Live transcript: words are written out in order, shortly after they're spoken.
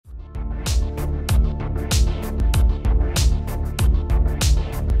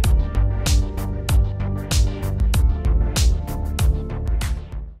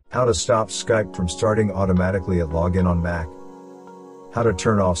How to stop Skype from starting automatically at login on Mac. How to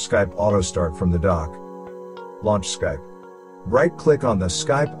turn off Skype auto start from the dock. Launch Skype. Right-click on the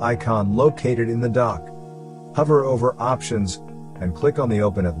Skype icon located in the dock. Hover over Options, and click on the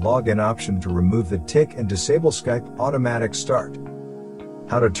Open at Login option to remove the tick and disable Skype automatic start.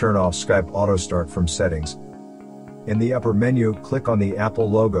 How to turn off Skype auto start from Settings. In the upper menu, click on the Apple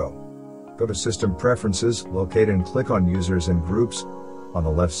logo. Go to System Preferences, locate and click on Users and Groups. On the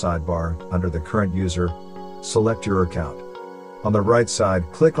left sidebar, under the current user, select your account. On the right side,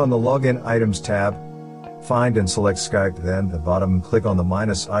 click on the Login Items tab. Find and select Skype, then at the bottom click on the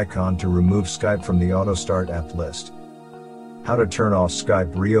minus icon to remove Skype from the Auto Start app list. How to turn off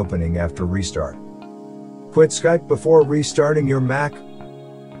Skype reopening after restart. Quit Skype before restarting your Mac.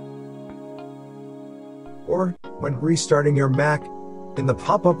 Or, when restarting your Mac, in the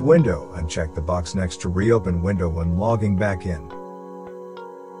pop-up window, uncheck the box next to Reopen window when logging back in.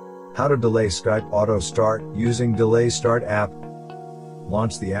 How to delay Skype auto start using Delay Start app.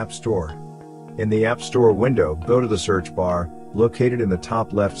 Launch the App Store. In the App Store window, go to the search bar, located in the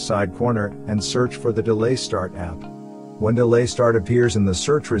top left side corner, and search for the Delay Start app. When Delay Start appears in the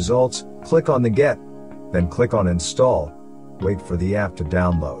search results, click on the Get, then click on Install. Wait for the app to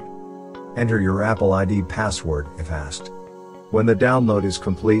download. Enter your Apple ID password if asked. When the download is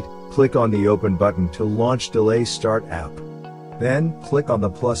complete, click on the Open button to launch Delay Start app. Then, click on the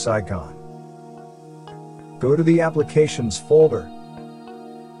plus icon. Go to the Applications folder.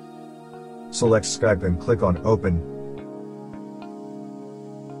 Select Skype and click on Open.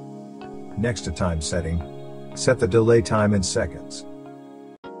 Next to time setting, set the delay time in seconds.